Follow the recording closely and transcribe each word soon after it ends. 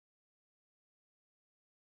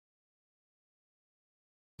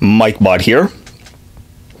MikeBot here,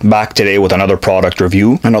 back today with another product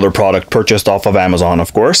review, another product purchased off of Amazon,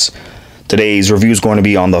 of course. Today's review is going to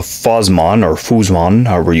be on the Fosmon, or Fosmon,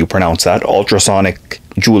 however you pronounce that, ultrasonic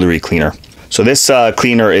jewelry cleaner. So this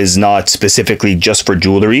cleaner is not specifically just for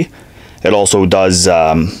jewelry. It also does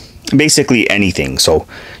basically anything. So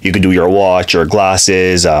you could do your watch, your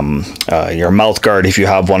glasses, your mouth guard if you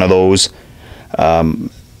have one of those.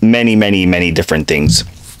 Many different things.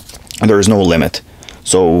 There is no limit.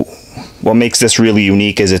 So what makes this really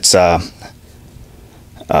unique is it's a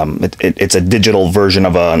digital version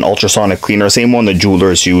of an ultrasonic cleaner, same one the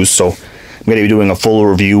jewelers use. So I'm going to be doing a full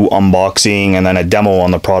review, unboxing, and then a demo on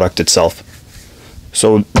the product itself.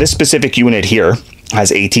 So this specific unit here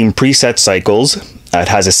has 18 preset cycles. It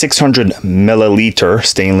has a 600 milliliter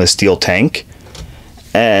stainless steel tank,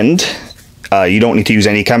 and you don't need to use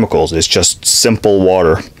any chemicals. It's just simple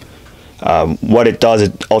water. What it does,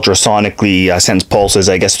 it ultrasonically sends pulses,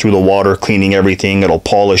 I guess, through the water, cleaning everything. It'll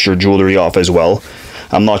polish your jewelry off as well.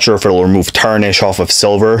 I'm not sure if it'll remove tarnish off of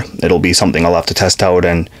silver. It'll be something I'll have to test out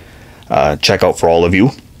and check out for all of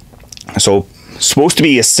you. So it's supposed to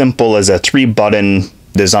be as simple as a 3-button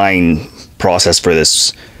design process for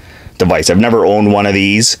this device. I've never owned one of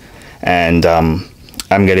these, and I'm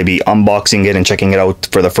going to be unboxing it and checking it out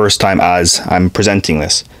for the first time as I'm presenting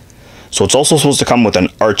this. So it's also supposed to come with an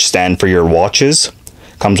arch stand for your watches,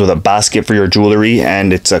 comes with a basket for your jewelry,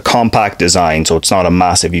 and it's a compact design, so it's not a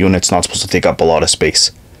massive unit. It's not supposed to take up a lot of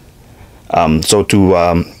space. So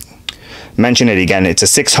to mention it again, it's a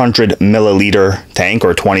 600 milliliter tank,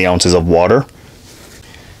 or 20 ounces of water.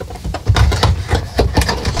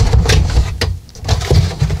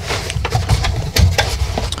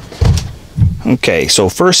 Okay, so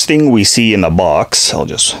first thing we see in the box, I'll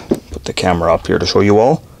just put the camera up here to show you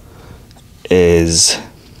all, is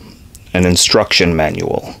an instruction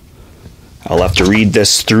manual. I'll have to read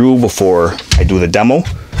this through before I do the demo.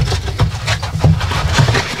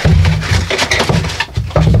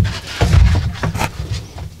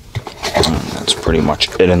 That's pretty much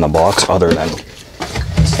it in the box, other than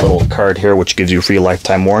this little card here which gives you free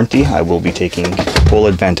lifetime warranty. I will be taking full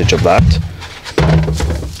advantage of that.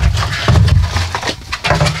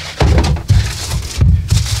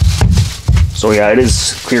 So yeah, it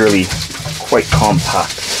is clearly quite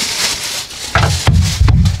compact.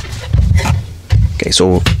 Okay,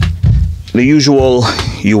 so the usual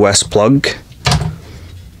US plug,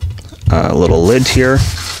 a little lid here,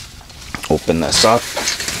 open this up.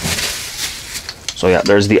 So yeah,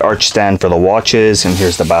 there's the arch stand for the watches, and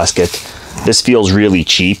here's the basket. This feels really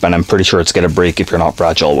cheap, and I'm pretty sure it's going to break if you're not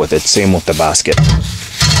fragile with it. Same with the basket.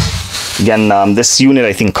 Again, this unit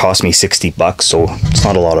I think cost me 60 bucks, so it's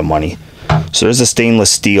not a lot of money. So there's a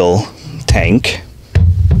stainless steel tank.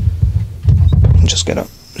 I'm just gonna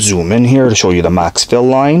zoom in here to show you the max fill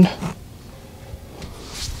line.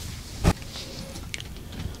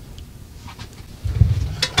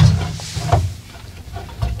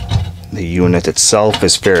 The unit itself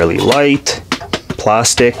is fairly light,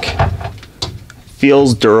 plastic,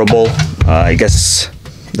 feels durable. I guess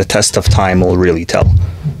the test of time will really tell.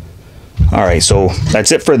 Alright, so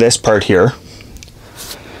that's it for this part here.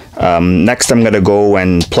 Next I'm going to go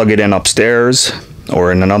and plug it in upstairs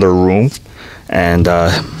or in another room and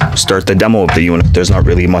start the demo of the unit. There's not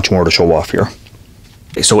really much more to show off here.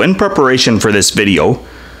 Okay, so in preparation for this video,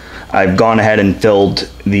 I've gone ahead and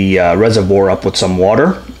filled the reservoir up with some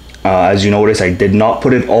water. As you notice, I did not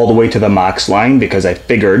put it all the way to the max line because I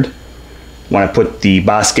figured when I put the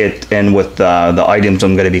basket in with the items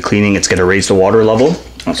I'm going to be cleaning, it's going to raise the water level,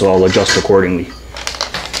 so I'll adjust accordingly.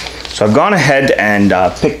 So I've gone ahead and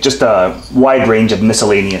picked just a wide range of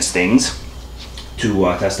miscellaneous things to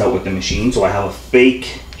test out with the machine. So I have a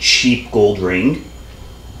fake cheap gold ring,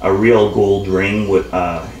 a real gold ring with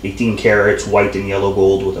 18 carats, white and yellow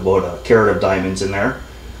gold with about a carat of diamonds in there.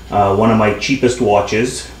 One of my cheapest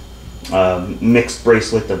watches, mixed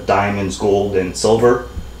bracelet of diamonds, gold and silver.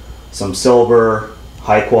 Some silver,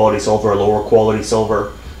 high quality silver, lower quality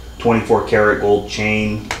silver, 24 karat gold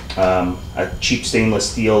chain, a cheap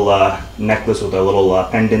stainless steel necklace with a little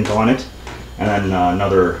pendant on it, and then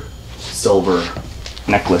another silver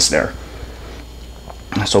necklace there.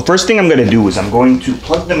 So first thing I'm going to do is I'm going to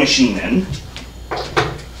plug the machine in,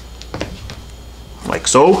 like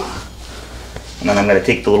so, and then I'm going to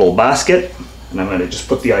take the little basket and I'm going to just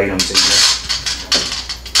put the items in here.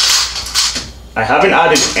 I haven't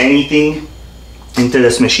added anything into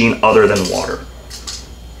this machine other than water.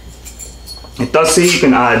 It does say you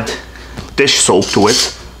can add dish soap to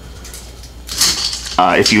it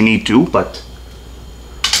if you need to, but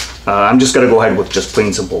I'm just going to go ahead with just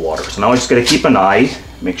plain simple water. So now I'm just going to keep an eye,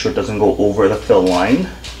 make sure it doesn't go over the fill line.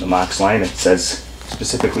 the Max line. It says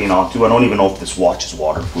specifically not to. I don't even know if this watch is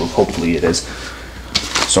waterproof. Hopefully it is.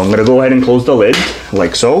 So I'm going to go ahead and close the lid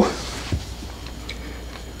like so.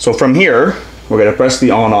 So from here, we're going to press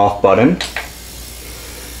the on-off button.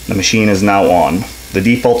 The machine is now on. The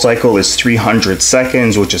default cycle is 300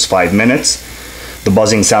 seconds, which is 5 minutes. The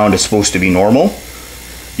buzzing sound is supposed to be normal.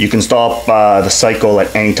 You can stop the cycle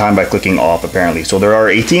at any time by clicking off, apparently. So there are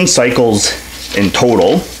 18 cycles in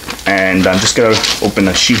total, and I'm just going to open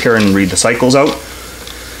the sheet here and read the cycles out.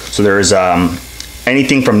 So there's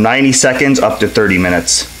anything from 90 seconds up to 30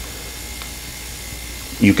 minutes.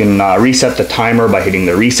 You can reset the timer by hitting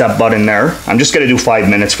the reset button there. I'm just going to do 5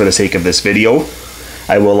 minutes for the sake of this video.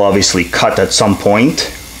 I will obviously cut at some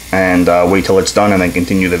point and wait till it's done and then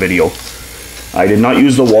continue the video. I did not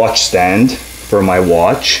use the watch stand for my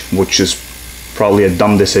watch, which is probably a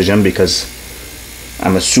dumb decision because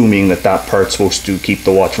I'm assuming that that part's supposed to keep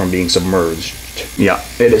the watch from being submerged. Yeah,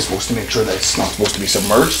 it is supposed to make sure that it's not supposed to be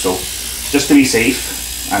submerged, so just to be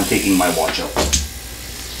safe, I'm taking my watch out.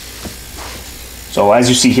 So as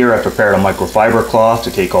you see here, I prepared a microfiber cloth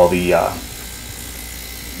to take all the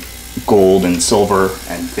gold and silver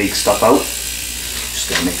and fake stuff out. Just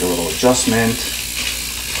gonna make a little adjustment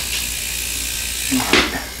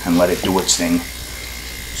and let it do its thing.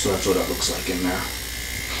 So that's what it looks like in there.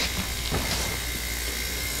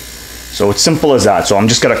 So it's simple as that. So I'm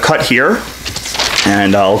just gonna cut here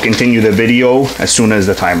and I'll continue the video as soon as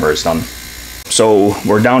the timer is done. So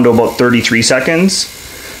we're down to about 33 seconds.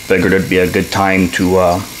 Figured it'd be a good time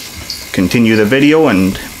to continue the video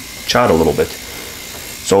and chat a little bit.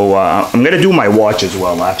 So I'm gonna do my watch as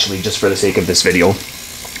well, actually, just for the sake of this video.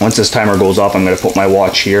 Once this timer goes off, I'm gonna put my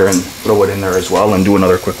watch here and throw it in there as well and do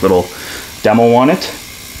another quick little demo on it.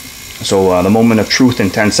 So the moment of truth in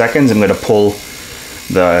 10 seconds, I'm gonna pull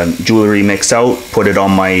the jewelry mix out, put it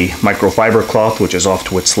on my microfiber cloth, which is off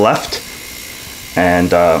to its left,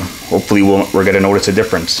 and hopefully we're gonna notice a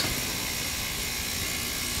difference.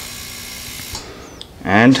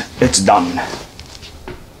 And it's done.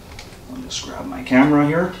 I'll just grab my camera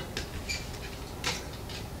here.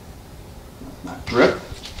 Let that drip.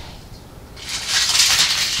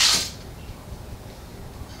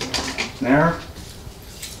 There.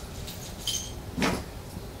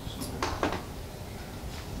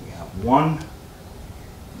 We have one.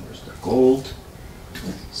 There's the gold,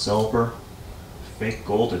 silver, fake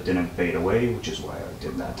gold. It didn't fade away, which is why I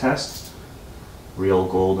did that test. Real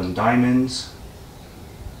gold and diamonds.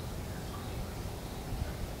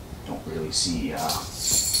 Don't really see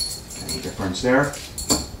any difference there.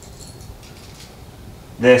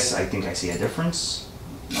 This, I think I see a difference.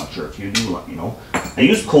 Not sure if you do, let me know. I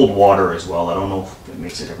use cold water as well. I don't know if it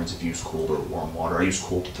makes a difference if you use cold or warm water. I use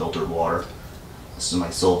cold filtered water. This is my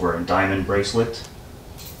silver and diamond bracelet.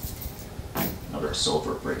 Another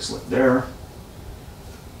silver bracelet there.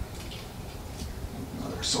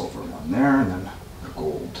 Another silver one there, and then a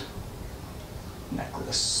gold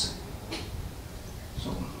necklace.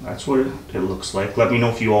 So that's what it looks like. Let me know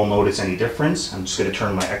if you all notice any difference. I'm just going to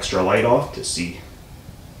turn my extra light off to see.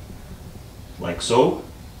 Like so.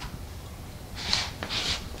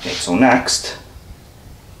 Okay, so next,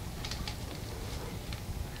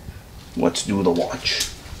 let's do the watch.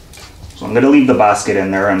 So I'm going to leave the basket in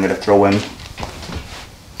there. I'm going to throw in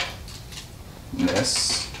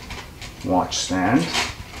this watch stand.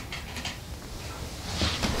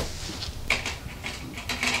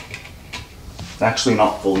 It's actually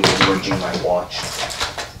not fully submerging my watch.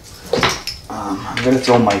 I'm going to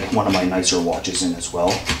throw one of my nicer watches in as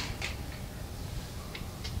well.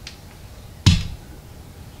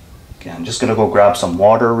 Okay, I'm just going to go grab some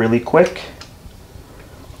water really quick,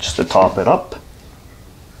 just to top it up,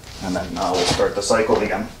 and then we'll start the cycle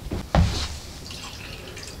again.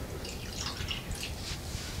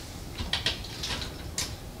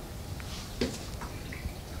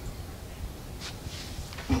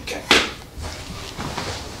 Okay.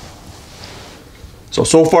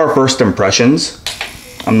 So far, first impressions.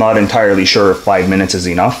 I'm not entirely sure if 5 minutes is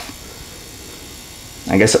enough.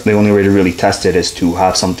 I guess the only way to really test it is to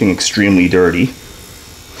have something extremely dirty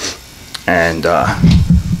and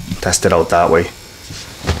test it out that way.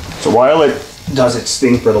 So while it does its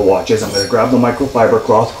thing for the watches, I'm going to grab the microfiber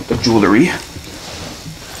cloth with the jewelry.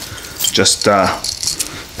 Just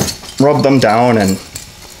rub them down and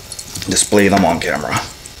display them on camera.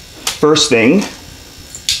 First thing,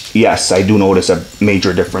 yes, I do notice a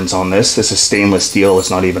major difference on this. This is stainless steel, it's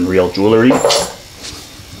not even real jewelry.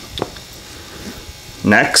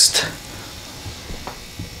 Next,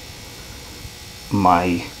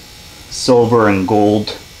 my silver and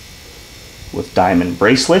gold with diamond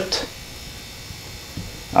bracelet.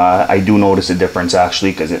 I do notice a difference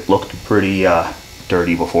actually, because it looked pretty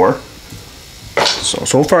dirty before.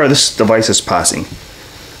 So far this device is passing.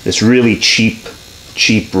 This really cheap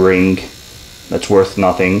ring that's worth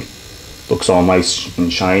nothing. Looks all nice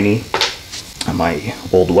and shiny. And my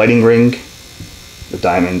old wedding ring, the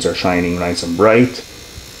diamonds are shining nice and bright.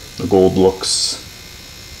 The gold looks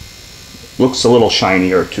a little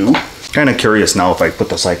shinier too. Kind of curious now if I put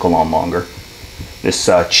the cycle on longer. This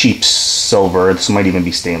cheap silver, this might even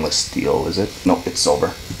be stainless steel, is it? Nope, it's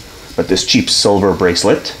silver. But this cheap silver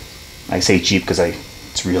bracelet, I say cheap because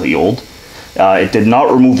it's really old. It did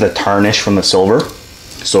not remove the tarnish from the silver.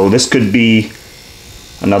 So this could be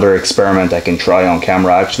another experiment I can try on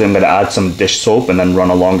camera. Actually, I'm going to add some dish soap and then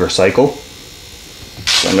run a longer cycle.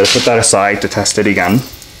 So I'm going to put that aside to test it again.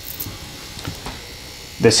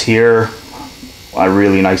 This here, a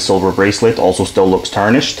really nice silver bracelet, also still looks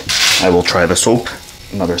tarnished. I will try the soap.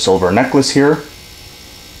 Another silver necklace here.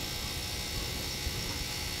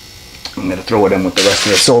 I'm going to throw it in with the rest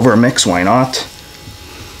of the silver mix, why not?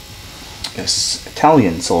 This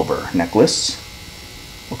Italian silver necklace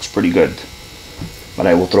looks pretty good, but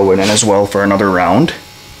I will throw it in as well for another round.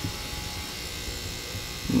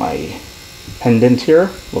 My pendant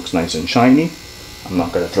here looks nice and shiny. I'm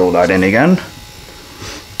not going to throw that in again.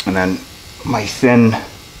 And then my thin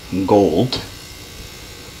gold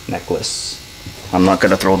necklace, I'm not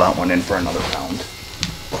going to throw that one in for another round,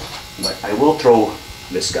 but I will throw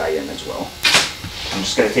this guy in as well. I'm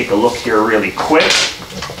just going to take a look here really quick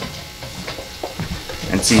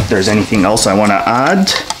and see if there's anything else I want to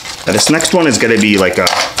add. This next one is going to be like a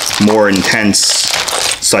more intense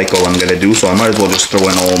cycle I'm going to do, so I might as well just throw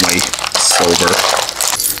in all my silver.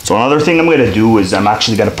 So another thing I'm going to do is I'm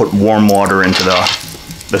actually going to put warm water into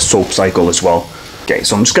the soap cycle as well. Okay,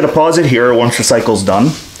 so I'm just going to pause it here. Once the cycle's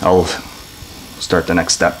done, I'll start the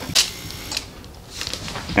next step.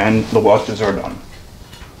 And the washes are done.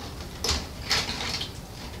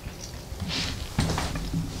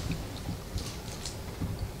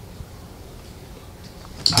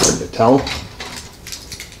 Hard to tell.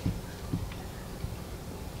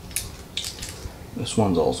 This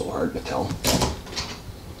one's also hard to tell.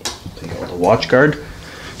 Take out the watch guard.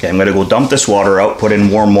 Okay, I'm gonna go dump this water out, put in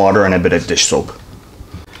warm water and a bit of dish soap.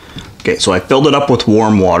 Okay, so I filled it up with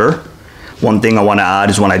warm water. One thing I want to add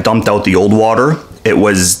is when I dumped out the old water, it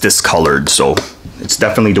was discolored, so it's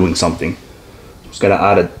definitely doing something. I'm just gonna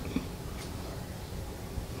add a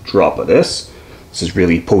drop of this. This is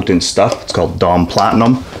really potent stuff. It's called Dom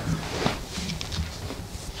Platinum.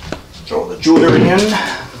 Throw the jewelry in.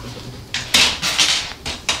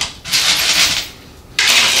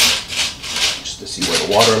 Just to see where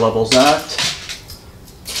the water level's at.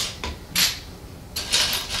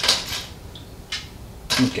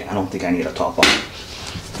 Okay, I don't think I need a top on.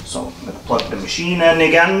 So I'm going to plug the machine in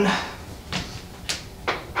again.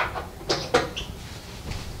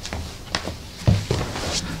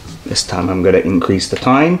 This time I'm going to increase the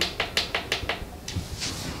time.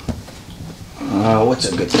 What's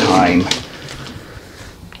a good time?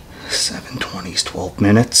 7:20 is 12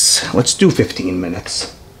 minutes. Let's do 15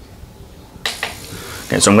 minutes.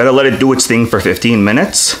 Okay, so I'm going to let it do its thing for 15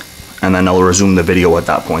 minutes and then I'll resume the video at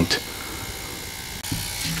that point.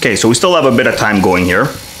 Okay, so we still have a bit of time going here.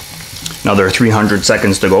 Another 300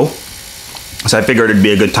 seconds to go. So I figured it'd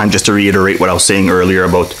be a good time just to reiterate what I was saying earlier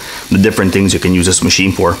about the different things you can use this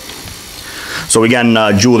machine for. So again,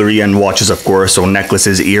 jewelry and watches, of course. So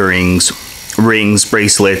necklaces, earrings, rings,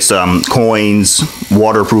 bracelets, coins,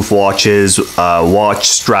 waterproof watches, watch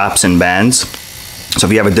straps and bands. So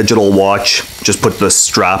if you have a digital watch, just put the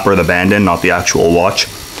strap or the band in, not the actual watch.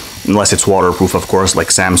 Unless it's waterproof, of course, like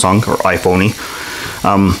Samsung or iPhone-y.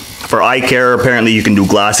 For eye care, apparently you can do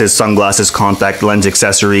glasses, sunglasses, contact lens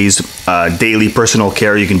accessories. Daily personal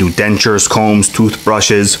care, you can do dentures, combs,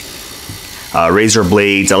 toothbrushes, razor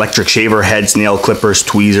blades, electric shaver heads, nail clippers,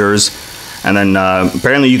 tweezers. And then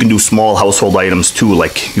apparently you can do small household items too,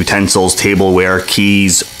 like utensils, tableware,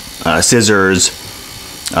 keys, scissors.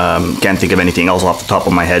 Can't think of anything else off the top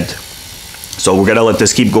of my head. So we're gonna let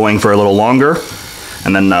this keep going for a little longer.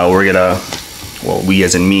 And then we're gonna, well, we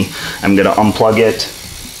as in me, I'm gonna unplug it,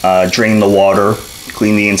 drain the water,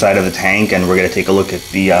 clean the inside of the tank, and we're gonna take a look at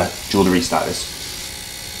the jewelry status.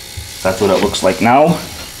 That's what it looks like now.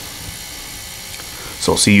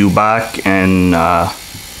 So I'll see you back in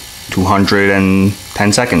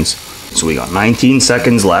 210 seconds. So we got 19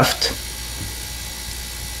 seconds left.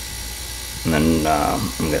 And then I'm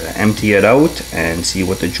gonna empty it out and see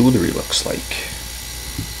what the jewelry looks like.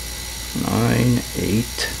 9,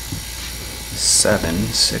 8, 7,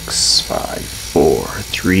 6, 5, 4,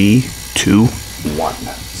 3, 2, 1,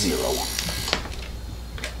 0.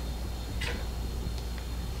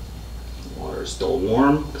 Water is still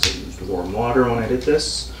warm because I used warm water when I did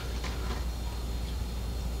this.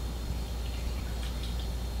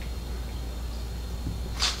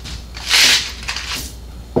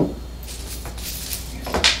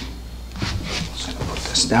 So I'm gonna put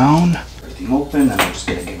this down, everything open, and I'm just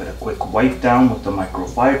gonna give it a quick wipe down with the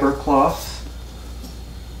microfiber cloth.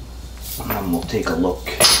 And then we'll take a look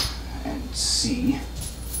and see.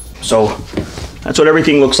 So that's what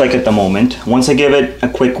everything looks like at the moment. Once I give it a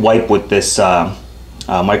quick wipe with this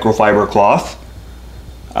microfiber cloth,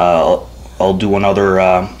 I'll do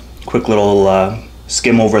another quick little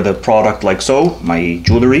skim over the product like so, my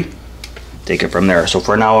jewelry, take it from there. So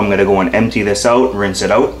for now I'm going to go and empty this out, rinse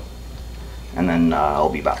it out, and then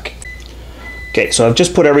I'll be back. Okay, so I've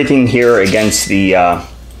just put everything here against the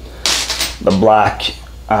black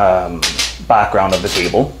background of the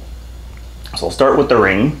table. So I'll start with the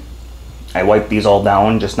ring. I wiped these all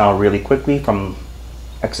down just now really quickly from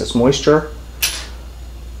excess moisture.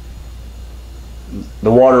 The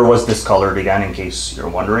water was discolored again, in case you're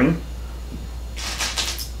wondering.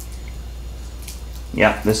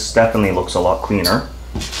 Yeah, this definitely looks a lot cleaner.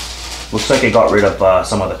 Looks like I got rid of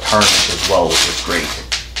some of the tarnish as well, which is great.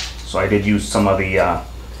 So I did use some of the, yeah,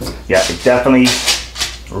 it definitely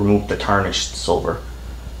removed the tarnished silver.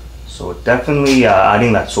 So it definitely,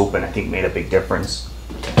 adding that soap in, I think, made a big difference.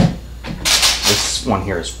 This one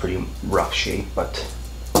here is pretty rough shape, but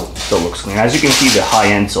still looks clean. As you can see, the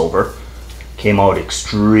high-end silver came out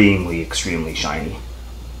extremely shiny.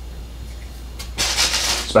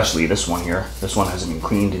 Especially this one here. This one hasn't been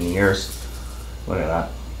cleaned in years. Look at that.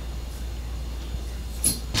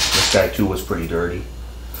 This guy too was pretty dirty.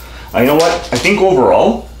 You know what? I think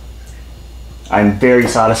overall, I'm very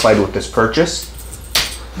satisfied with this purchase.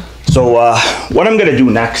 So what I'm going to do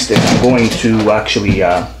next is I'm going to actually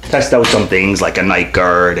test out some things like a night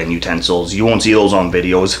guard and utensils. You won't see those on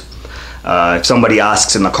videos. If somebody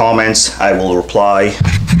asks in the comments, I will reply.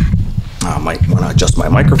 I might want to adjust my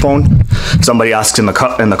microphone. If somebody asks in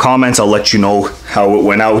the comments, I'll let you know how it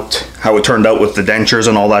went out, how it turned out with the dentures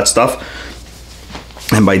and all that stuff.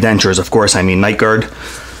 And by dentures, of course, I mean night guard,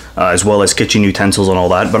 as well as kitchen utensils and all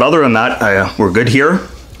that. But other than that, we're good here.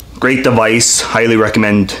 Great device, highly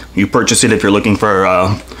recommend you purchase it if you're looking for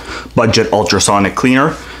a budget ultrasonic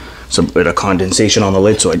cleaner. Some bit of condensation on the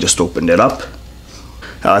lid, so I just opened it up.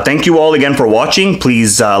 Thank you all again for watching.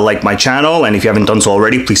 Please like my channel, and if you haven't done so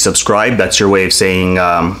already, please subscribe. That's your way of saying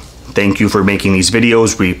thank you for making these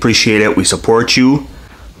videos. We appreciate it, we support you.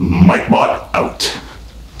 MikeBot out.